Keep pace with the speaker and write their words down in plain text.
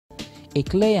A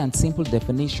clear and simple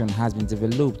definition has been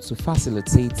developed to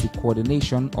facilitate the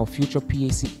coordination of future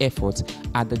PAC efforts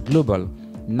at the global,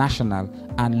 national,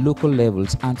 and local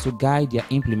levels and to guide their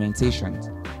implementation.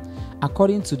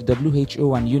 According to the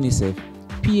WHO and UNICEF,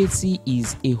 PAC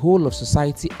is a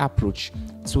whole-of-society approach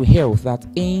to health that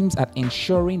aims at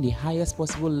ensuring the highest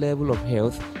possible level of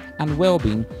health and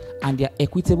well-being and their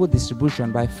equitable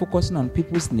distribution by focusing on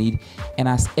people's needs and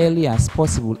as early as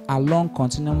possible along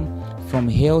continuum from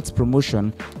health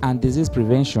promotion and disease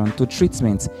prevention to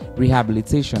treatment,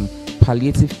 rehabilitation,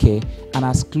 palliative care, and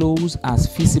as close as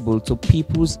feasible to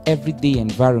people's everyday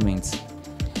environment.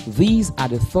 These are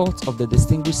the thoughts of the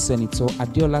distinguished Senator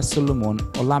Adeola Solomon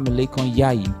Olamilekan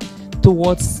Yayi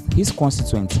towards his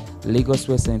constituent, Lagos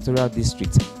West Senatorial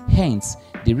District, hence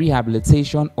the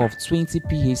rehabilitation of 20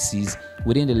 PACs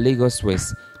within the Lagos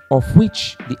West, of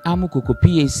which the Amukoko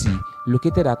PAC,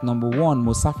 located at number 1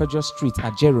 Mosafejo Street,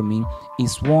 Ajeromi,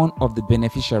 is one of the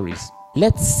beneficiaries.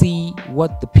 Let's see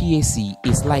what the PAC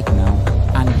is like now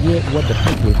and hear what the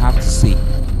people have to say.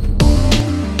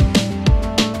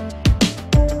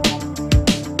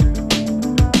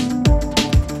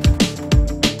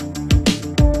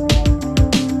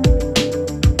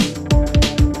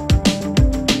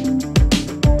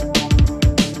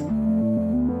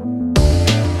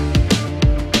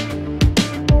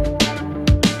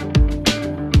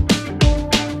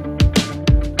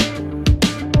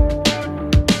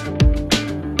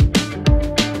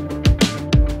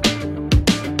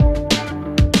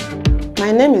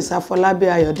 My name is Afolabi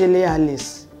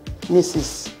Alice,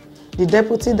 Mrs., the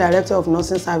Deputy Director of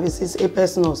Nursing Services,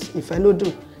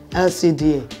 Ajeromi-Ifelodun,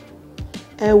 LCDA.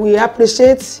 We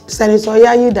appreciate Senator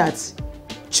Yayi that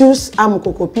choose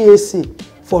Amukoko PAC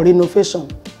for renovation,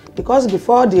 because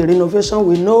before the renovation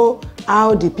we know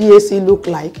how the PAC look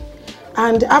like,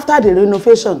 and after the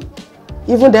renovation,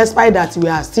 even despite that we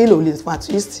are still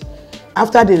Olifatuist,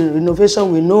 after the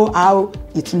renovation we know how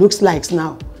it looks like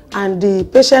now. And the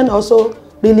patient also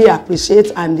really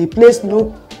appreciate, and the place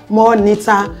look more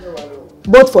neater,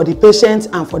 both for the patient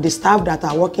and for the staff that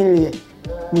are working here.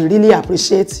 We really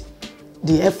appreciate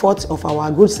the effort of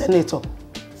our good senator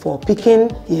for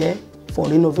picking here for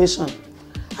renovation.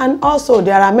 And also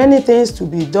there are many things to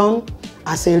be done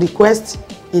as a request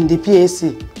in the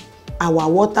PAC. Our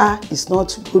water is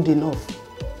not good enough.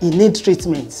 It needs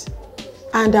treatment.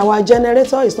 And our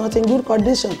generator is not in good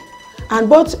condition. And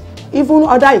even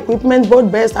other equipment, both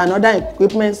beds and other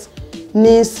equipment,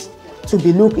 needs to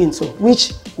be looked into,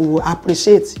 which we will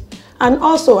appreciate. And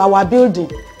also our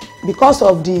building, because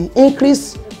of the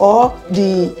increase or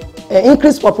the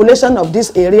increased population of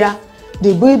this area,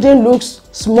 the building looks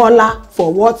smaller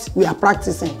for what we are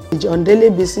practicing. On daily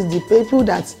basis, the people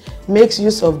that makes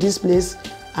use of this place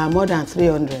are more than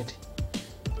 300.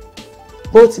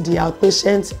 Both the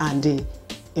outpatient and the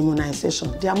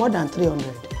immunization, they are more than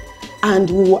 300.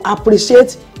 And we will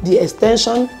appreciate the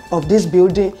extension of this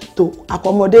building to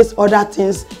accommodate other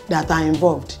things that are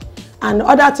involved. And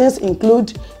other things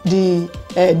include the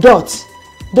DOT,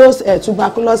 those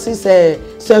tuberculosis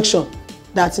section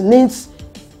that needs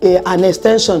an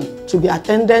extension to be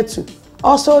attended to.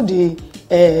 Also the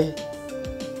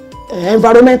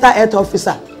environmental health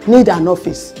officer need an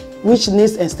office which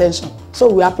needs extension.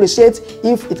 So we appreciate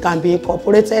if it can be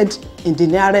incorporated in the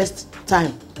nearest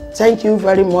time. Thank you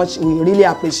very much. We really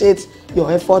appreciate your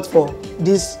effort for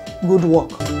this good work.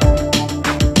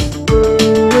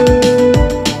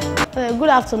 Good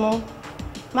afternoon.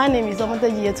 My name is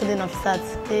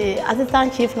Ajeromi-Ifelodun, the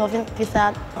Assistant Chief Nursing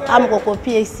Officer, Amukoko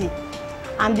PAC.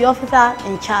 I'm the officer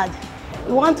in charge.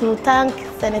 We want to thank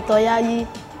Senator Yayi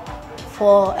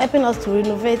for helping us to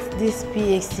renovate this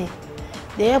PAC.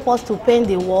 They help us to paint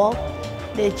the wall,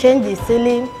 they change the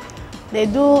ceiling,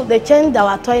 they change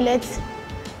our toilets.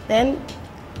 Then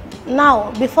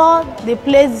now, before, the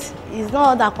place is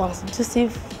not that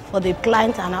conducive for the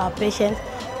client and our patients,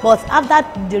 but after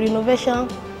the renovation,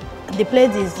 the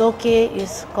place is okay,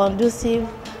 it's conducive.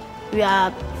 We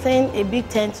are saying a big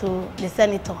thank to the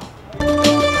senator.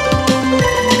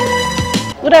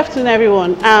 Good afternoon,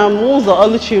 everyone. I'm Muzo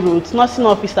Oluchi Root, nursing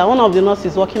officer, one of the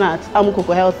nurses working at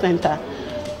Amukoko Health Center.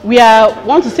 We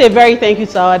want to say a very thank you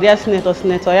to our dear Senator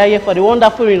Yayi for the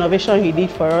wonderful renovation he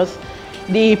did for us.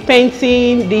 The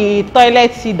painting, the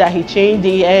toilet seat that he changed,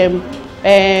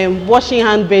 the washing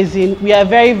hand basin, we are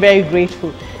very, very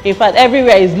grateful. In fact,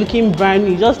 everywhere is looking brand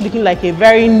new, just looking like a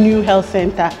very new health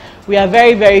center. We are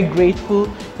very, very grateful.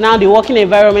 Now the working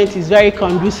environment is very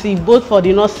conducive, both for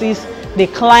the nurses, the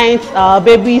clients, our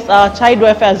babies, our child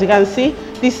welfare. As you can see,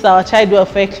 this is our child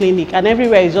welfare clinic, and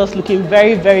everywhere is just looking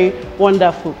very, very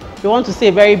wonderful. We want to say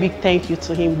a very big thank you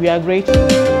to him. We are grateful.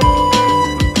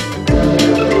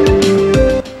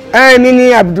 Èmi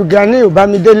ni Abdulgani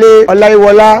Obamidele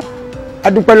Ọláyíwọlá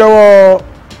adúpẹ́ lọ́wọ́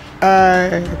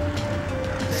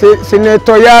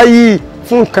Senator Yayi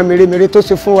fún nǹkan mèremère tó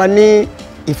ṣe fún wa ní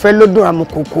Ìfẹ́lódùn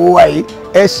Amukoko wa yìí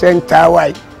center wa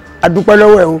yìí adúpẹ́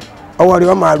lọ́wọ́ ẹ̀ o ọwọ́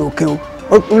rẹ̀ ó máa ròkè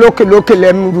o lókè lókè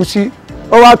lẹ́mú sí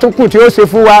ó wá tún kù tí ó ṣe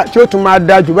fún wa tí ó tún máa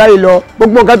da jù báyìí lọ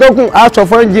gbogbo nǹkan tó kù á sọ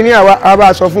fún ẹnjìníà wa á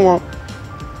bá sọ fún wọn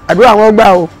àdúrà wọn gbà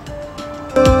o.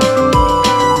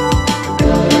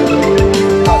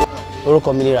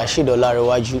 Orúkọ mi ni Rasheed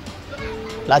Ọlárẹ̀wájú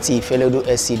láti Ìfẹ́lódùn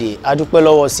SCDA adúpẹ́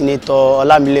lọ́wọ́ Senator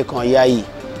Olamilekan Yayi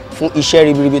fún iṣẹ́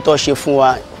ribiribi tó ṣe fún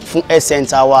wa fún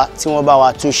center wa tí wọ́n bá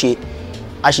wa tún ṣe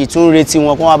a sì tún retí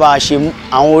wọn kó wọ́n bá wa ṣe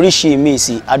àwọn oríṣìí míì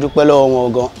sí adúpẹ́ lọ́wọ́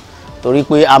wọn gan torí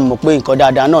pé a mọ̀ pé nǹkan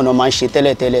dáadáa náà máa ń ṣe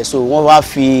tẹ́lẹ̀tẹ́lẹ̀ so wọ́n wá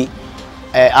fi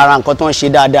ara nǹkan tó ń ṣe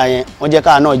dáadáa yẹn wọ́n jẹ́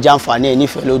káà náà jàǹfààní ẹ̀ ní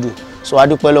Ìfẹ́lódùn so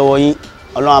adúpẹ́ lọ́wọ́ yín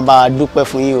Ọlọ́run bá dúpẹ́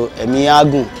fún yín o ẹ̀mí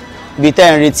ágùn ibi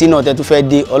tẹ́ ń retí náà tẹ́ tún fẹ́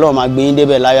dé Ọlọ́run máa gbé yín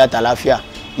débẹ̀ láyọ̀ àtàláfíà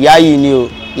Yayi ni o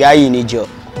Yayi ni jọ.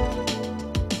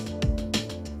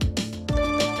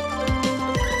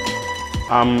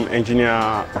 I'm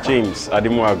Engineer James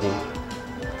Ademuagun,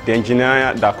 the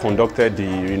engineer that conducted the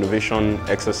renovation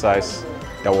exercise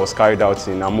that was carried out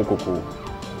in Amukoko,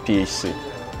 PHC.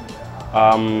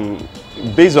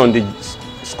 Based on the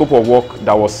scope of work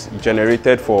that was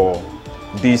generated for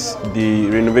the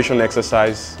renovation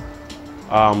exercise,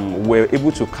 we're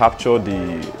able to capture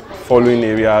the following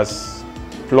areas: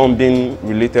 plumbing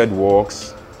related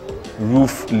works,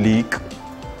 roof leak,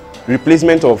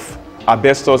 replacement of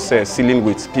asbestos ceiling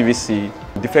with PVC,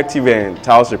 defective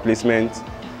tiles replacement,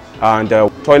 and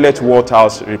toilet wall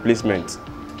tiles replacement,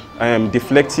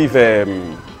 deflective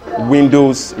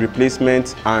windows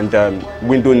replacement and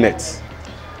window nets,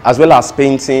 as well as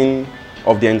painting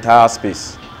of the entire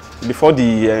space. Before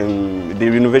the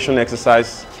renovation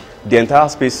exercise, the entire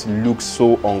space looks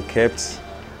so unkept,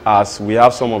 as we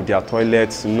have some of their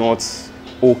toilets not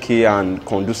okay and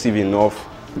conducive enough.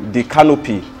 The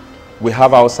canopy we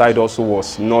have outside also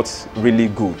was not really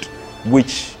good,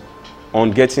 which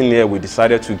on getting here we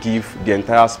decided to give the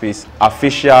entire space a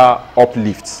facial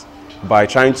uplift by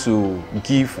trying to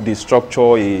give the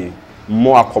structure a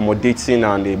more accommodating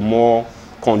and a more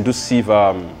conducive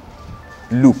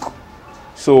look.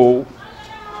 So,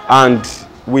 and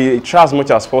we try as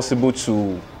much as possible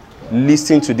to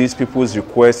listen to these people's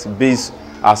requests based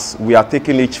as we are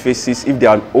taking each phases, if they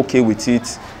are okay with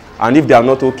it, and if they are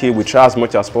not okay, we try as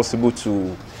much as possible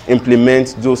to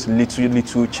implement those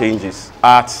little changes.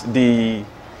 At the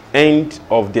end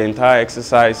of the entire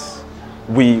exercise,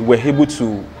 we were able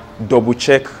to double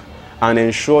check and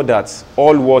ensure that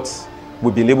all what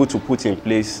we've been able to put in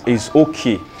place is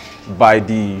okay by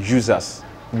the users,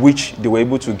 which they were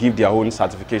able to give their own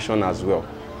certification as well.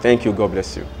 Thank you. God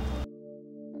bless you.